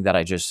that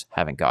I just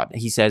haven't got.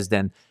 He says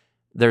then,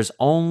 there's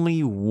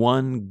only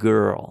one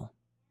girl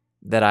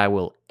that I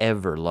will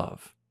ever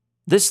love.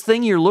 This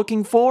thing you're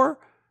looking for,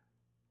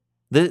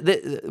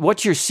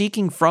 what you're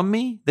seeking from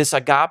me, this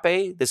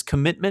agape, this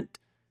commitment,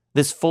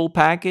 this full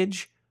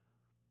package,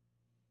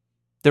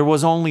 there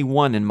was only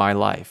one in my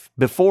life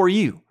before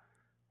you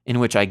in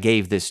which I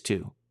gave this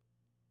to.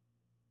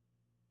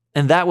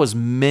 And that was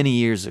many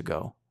years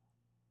ago.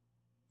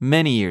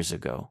 Many years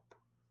ago.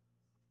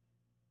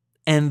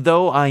 And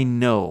though I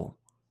know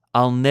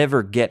I'll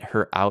never get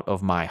her out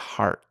of my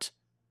heart,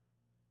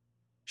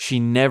 she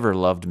never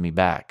loved me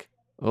back.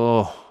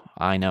 Oh,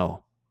 I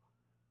know.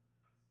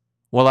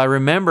 Well, I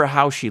remember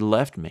how she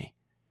left me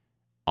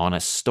on a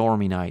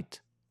stormy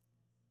night.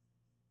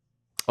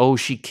 Oh,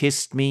 she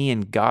kissed me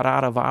and got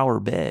out of our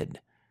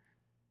bed.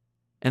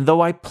 And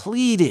though I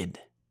pleaded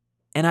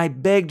and I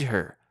begged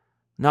her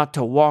not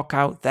to walk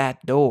out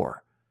that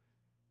door,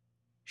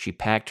 she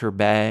packed her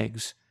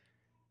bags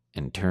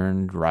and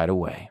turned right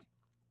away.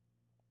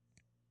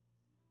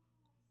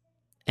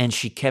 And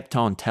she kept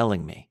on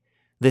telling me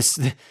this.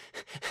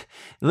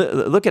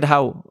 Look at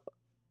how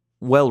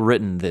well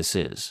written this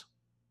is.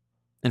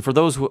 And for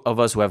those of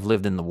us who have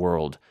lived in the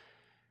world,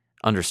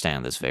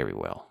 understand this very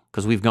well.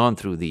 Because we've gone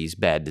through these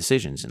bad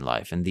decisions in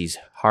life and these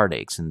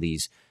heartaches and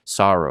these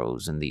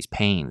sorrows and these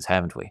pains,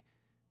 haven't we?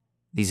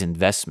 These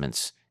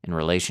investments in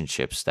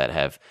relationships that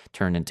have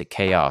turned into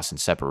chaos and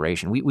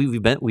separation.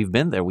 We've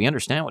been there. We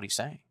understand what he's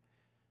saying.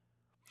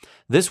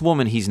 This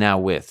woman he's now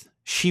with,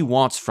 she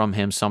wants from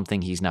him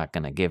something he's not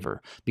going to give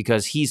her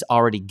because he's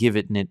already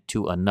given it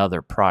to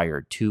another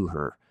prior to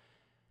her,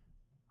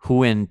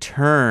 who in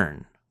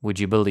turn, would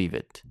you believe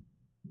it,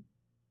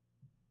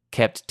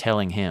 kept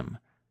telling him.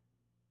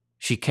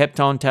 She kept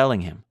on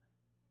telling him,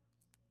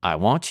 I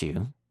want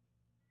you.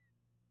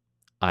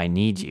 I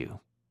need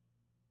you.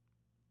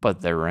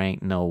 But there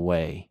ain't no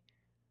way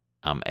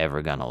I'm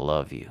ever gonna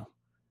love you.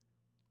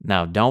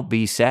 Now don't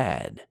be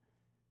sad.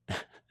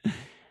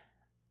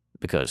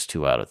 Because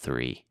 2 out of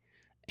 3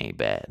 ain't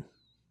bad.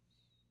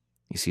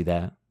 You see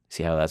that?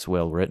 See how that's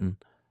well written?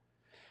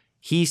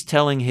 He's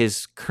telling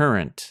his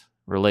current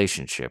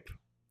relationship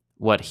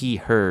what he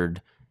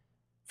heard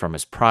from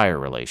his prior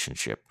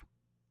relationship.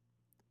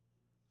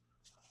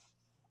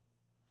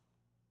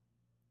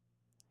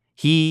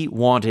 He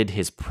wanted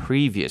his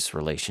previous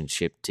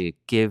relationship to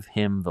give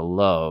him the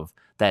love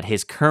that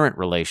his current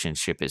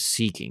relationship is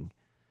seeking.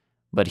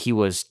 But he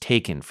was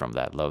taken from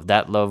that love.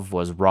 That love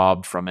was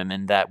robbed from him,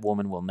 and that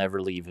woman will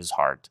never leave his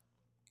heart.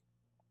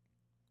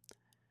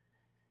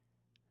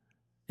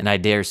 And I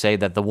dare say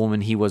that the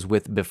woman he was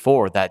with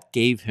before that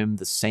gave him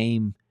the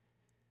same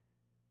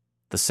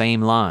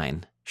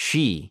line,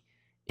 she,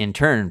 in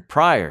turn,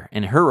 prior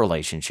in her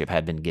relationship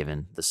had been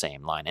given the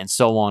same line. And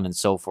so on and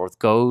so forth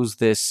goes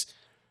this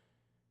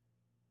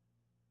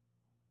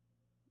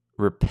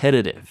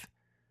repetitive,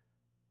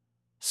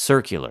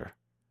 circular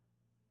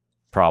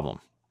problem.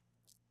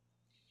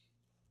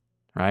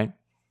 Right?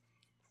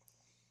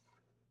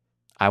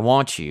 I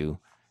want you.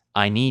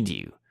 I need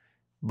you.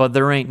 But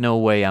there ain't no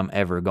way I'm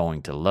ever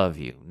going to love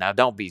you. Now,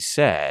 don't be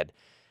sad,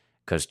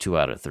 because 2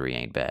 out of 3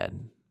 ain't bad.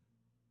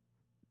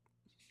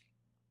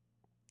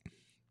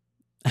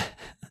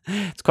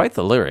 It's quite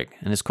the lyric,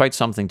 and it's quite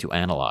something to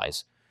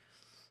analyze,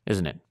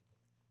 isn't it?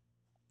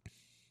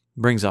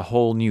 Brings a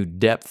whole new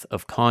depth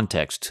of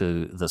context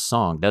to the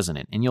song, doesn't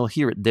it? And you'll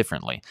hear it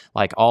differently,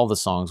 like all the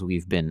songs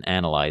we've been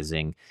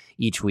analyzing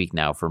each week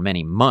now for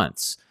many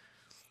months.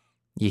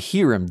 You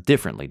hear them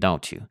differently,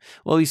 don't you?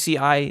 Well, you see,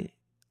 I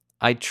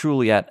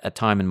truly, at a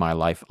time in my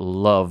life,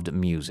 loved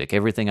music.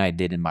 Everything I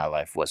did in my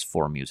life was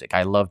for music.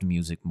 I loved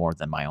music more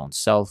than my own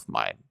self,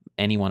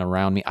 anyone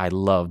around me. I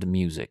loved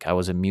music. I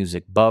was a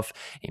music buff,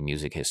 a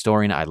music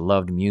historian. I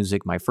loved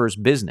music. My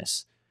first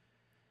business,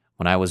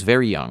 when I was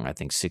very young, I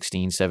think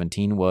 16,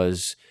 17,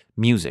 was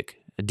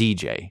music, a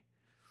DJ.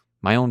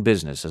 My own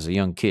business as a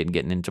young kid,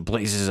 getting into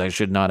places I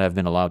should not have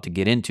been allowed to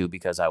get into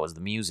because I was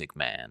the music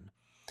man.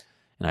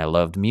 And I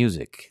loved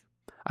music.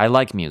 I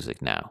like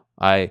music now.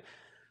 I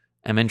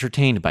am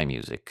entertained by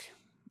music.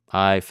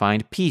 I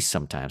find peace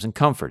sometimes and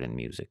comfort in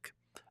music.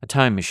 A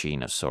time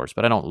machine of sorts,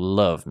 but I don't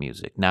love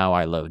music. Now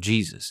I love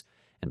Jesus.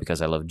 And because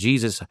I love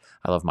Jesus,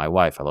 I love my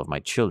wife. I love my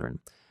children.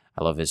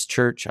 I love his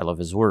church. I love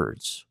his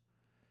words.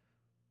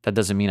 That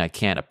doesn't mean I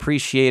can't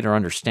appreciate or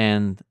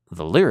understand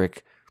the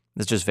lyric.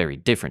 It's just very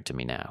different to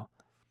me now.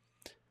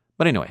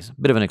 But anyways,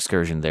 a bit of an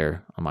excursion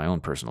there on my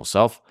own personal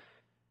self.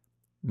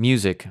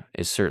 Music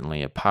is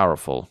certainly a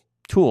powerful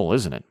tool,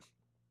 isn't it?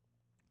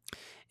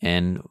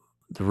 And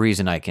the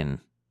reason I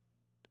can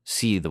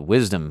see the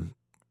wisdom,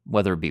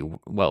 whether it be,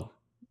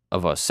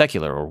 of a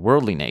secular or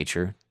worldly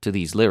nature, to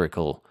these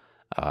lyrical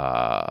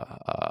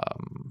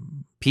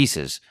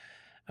pieces,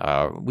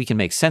 we can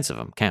make sense of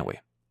them, can't we?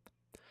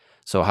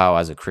 So how,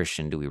 as a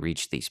Christian, do we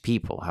reach these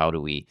people? How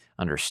do we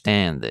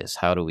understand this?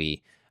 How do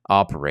we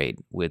operate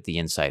with the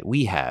insight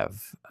we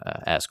have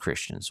as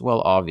Christians?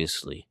 Well,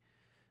 obviously,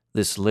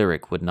 this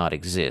lyric would not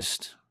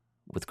exist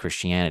with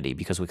Christianity,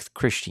 because with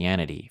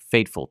Christianity,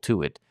 faithful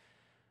to it,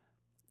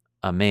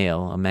 a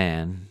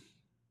man,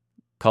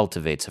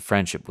 cultivates a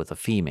friendship with a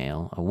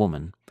female, a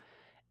woman,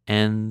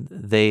 and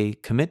they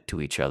commit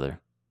to each other.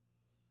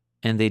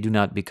 And they do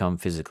not become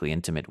physically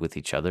intimate with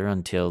each other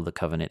until the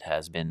covenant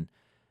has been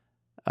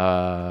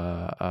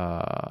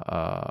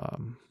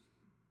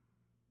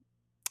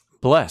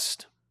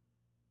blessed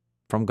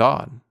from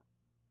God,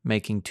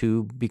 making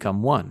two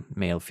become one,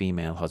 male,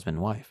 female, husband,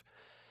 wife.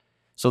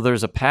 So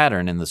there's a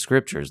pattern in the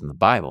scriptures, in the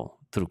Bible,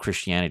 through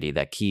Christianity,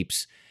 that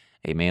keeps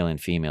a male and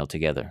female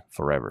together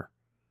forever,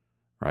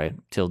 right?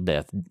 Till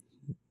death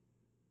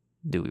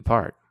do we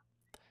part.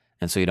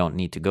 And so you don't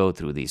need to go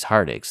through these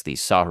heartaches,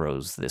 these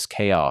sorrows, this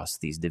chaos,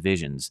 these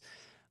divisions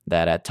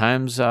that at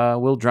times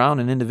will drown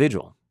an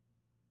individual.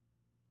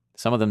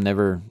 Some of them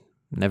never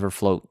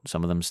float.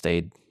 Some of them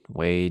stayed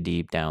way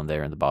deep down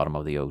there in the bottom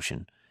of the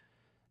ocean,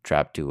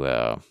 trapped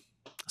to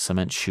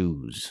cement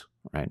shoes,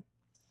 right?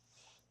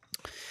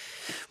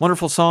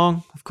 Wonderful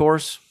song, of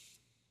course.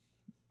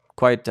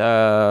 Quite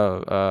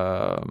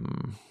well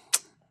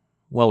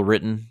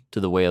written to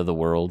the way of the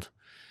world.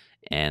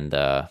 And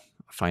I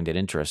find it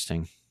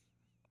interesting.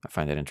 I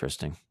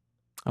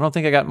don't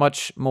think I got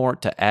much more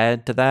to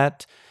add to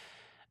that.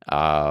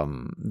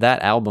 That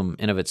album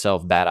in of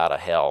itself, Bat Out of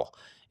Hell,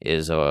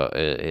 is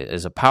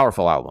a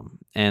powerful album.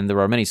 And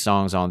there are many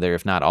songs on there,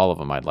 if not all of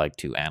them, I'd like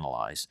to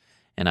analyze.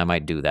 And I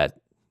might do that,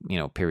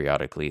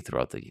 periodically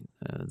throughout the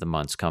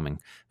months coming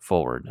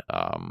forward.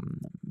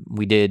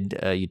 We did,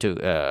 you took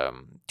 2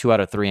 out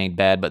of 3 ain't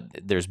bad, but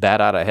there's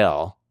Bat Out of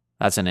Hell.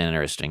 That's an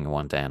interesting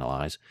one to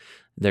analyze.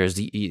 There's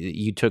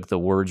you took the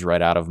words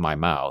right out of my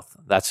mouth.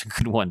 That's a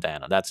good one to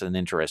analyze. That's an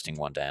interesting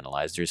one to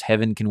analyze. There's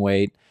Heaven Can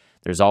Wait.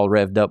 There's All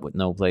Revved Up with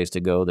No Place to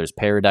Go. There's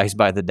Paradise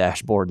by the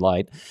Dashboard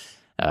Light.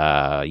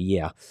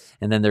 And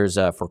then there's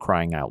For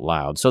Crying Out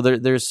Loud. So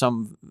there's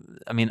some.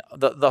 I mean,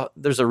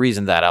 there's a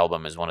reason that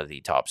album is one of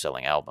the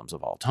top-selling albums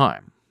of all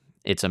time.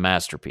 It's a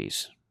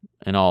masterpiece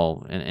in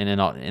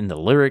the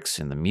lyrics,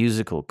 in the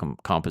musical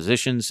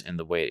compositions, in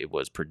the way it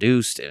was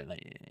produced,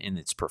 in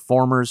its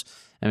performers.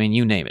 I mean,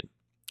 you name it.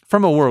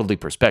 From a worldly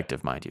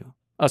perspective, mind you.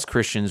 Us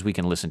Christians, we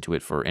can listen to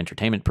it for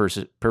entertainment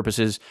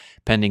purposes,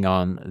 depending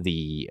on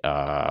the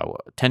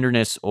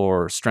tenderness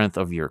or strength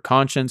of your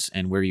conscience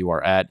and where you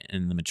are at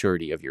in the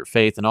maturity of your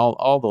faith, and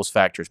all those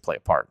factors play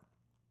a part.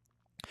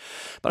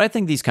 But I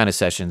think these kind of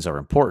sessions are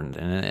important,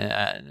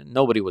 and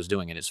nobody was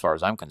doing it as far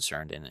as I'm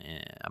concerned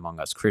among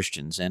us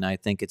Christians, and I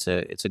think it's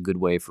a good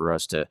way for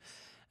us to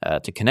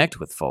connect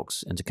with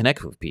folks and to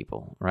connect with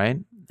people, right?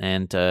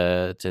 And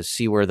to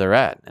see where they're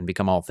at and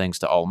become all things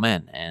to all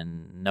men,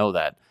 and know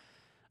that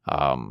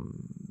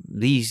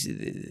the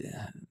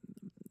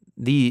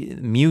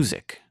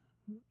music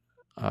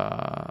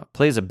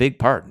plays a big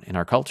part in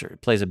our culture.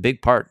 It plays a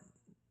big part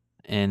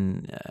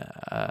in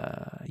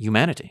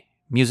humanity.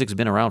 Music's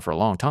been around for a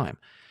long time.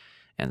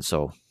 And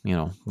so,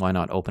 why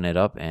not open it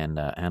up and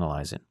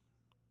analyze it?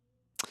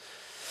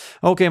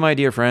 Okay, my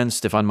dear friends,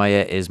 Stefan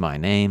Maillet is my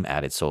name.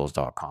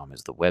 AddedSouls.com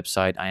is the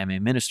website. I am a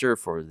minister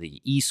for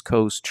the East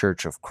Coast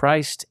Church of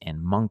Christ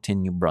in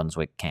Moncton, New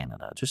Brunswick,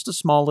 Canada. Just a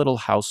small little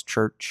house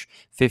church,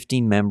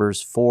 15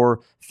 members, 4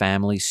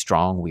 families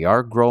strong. We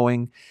are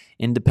growing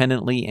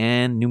independently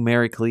and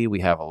numerically.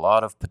 We have a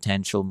lot of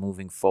potential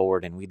moving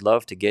forward, and we'd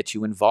love to get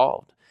you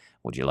involved.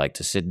 Would you like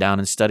to sit down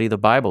and study the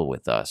Bible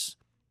with us?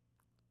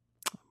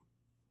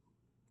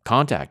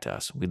 Contact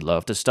us. We'd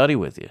love to study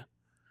with you.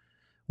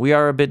 We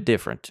are a bit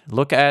different.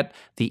 Look at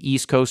the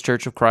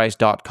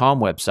eastcoastchurchofchrist.com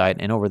website,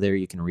 and over there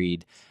you can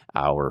read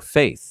our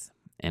faith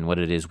and what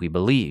it is we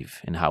believe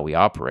and how we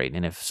operate.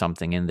 And if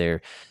something in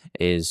there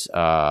is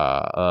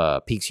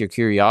piques your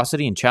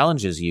curiosity and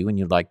challenges you, and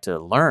you'd like to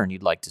learn,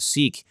 you'd like to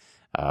seek,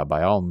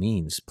 by all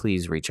means,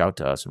 please reach out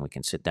to us, and we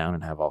can sit down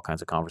and have all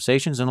kinds of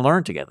conversations and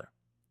learn together,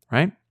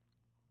 right?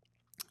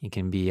 It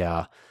can be,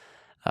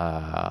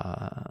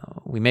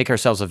 we make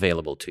ourselves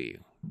available to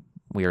you.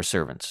 We are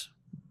servants.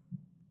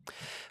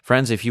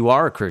 Friends, if you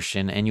are a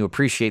Christian and you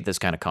appreciate this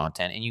kind of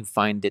content and you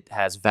find it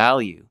has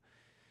value,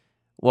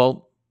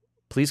 well,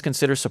 please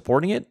consider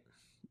supporting it.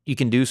 You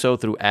can do so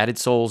through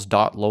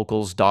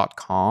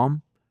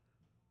addedsouls.locals.com.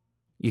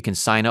 You can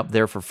sign up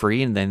there for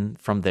free, and then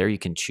from there you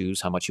can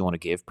choose how much you want to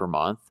give per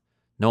month.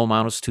 No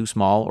amount is too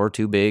small or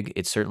too big.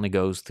 It certainly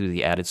goes through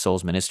the Added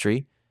Souls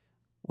ministry,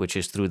 which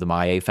is through the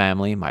Maillet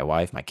family, my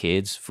wife, my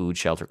kids, food,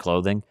 shelter,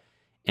 clothing,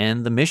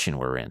 and the mission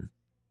we're in,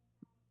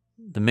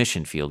 the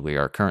mission field we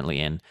are currently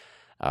in,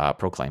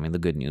 proclaiming the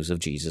good news of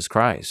Jesus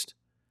Christ.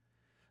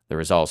 There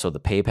is also the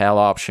PayPal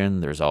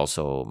option. There's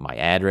also my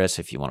address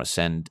if you want to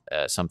send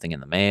something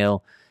in the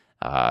mail.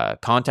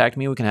 contact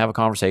me. We can have a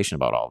conversation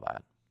about all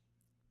that.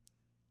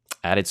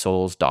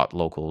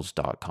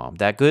 addedsouls.locals.com.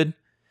 That good?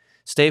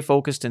 Stay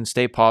focused and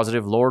stay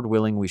positive. Lord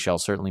willing, we shall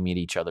certainly meet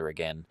each other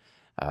again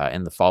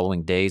in the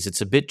following days.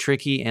 It's a bit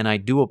tricky, and I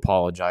do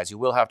apologize. You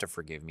will have to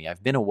forgive me.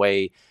 I've been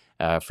away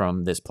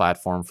from this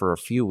platform for a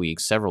few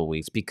weeks, several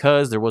weeks,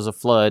 because there was a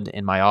flood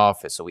in my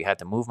office. So we had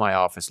to move my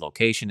office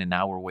location, and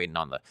now we're waiting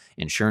on the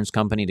insurance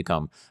company to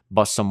come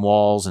bust some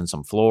walls and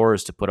some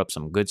floors to put up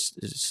some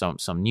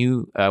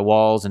new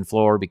walls and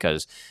floor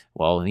because,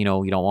 well, you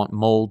know, you don't want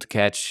mold to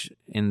catch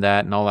in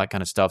that and all that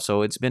kind of stuff.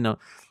 So there's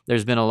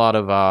been a lot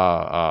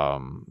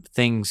of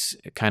things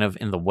kind of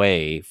in the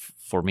way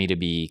for me to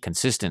be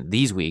consistent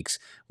these weeks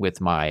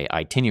with my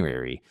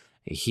itinerary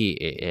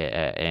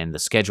and the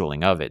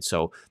scheduling of it.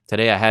 So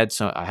today I had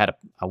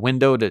a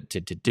window to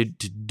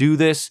do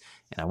this,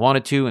 and I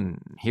wanted to,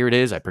 and here it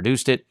is. I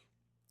produced it.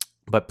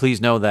 But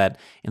please know that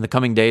in the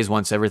coming days,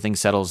 once everything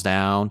settles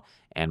down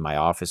and my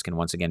office can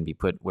once again be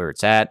put where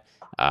it's at,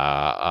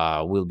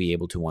 we'll be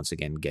able to once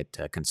again get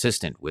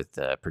consistent with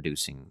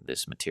producing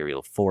this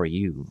material for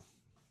you.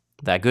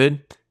 That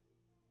good?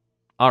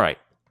 All right.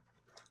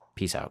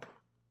 Peace out.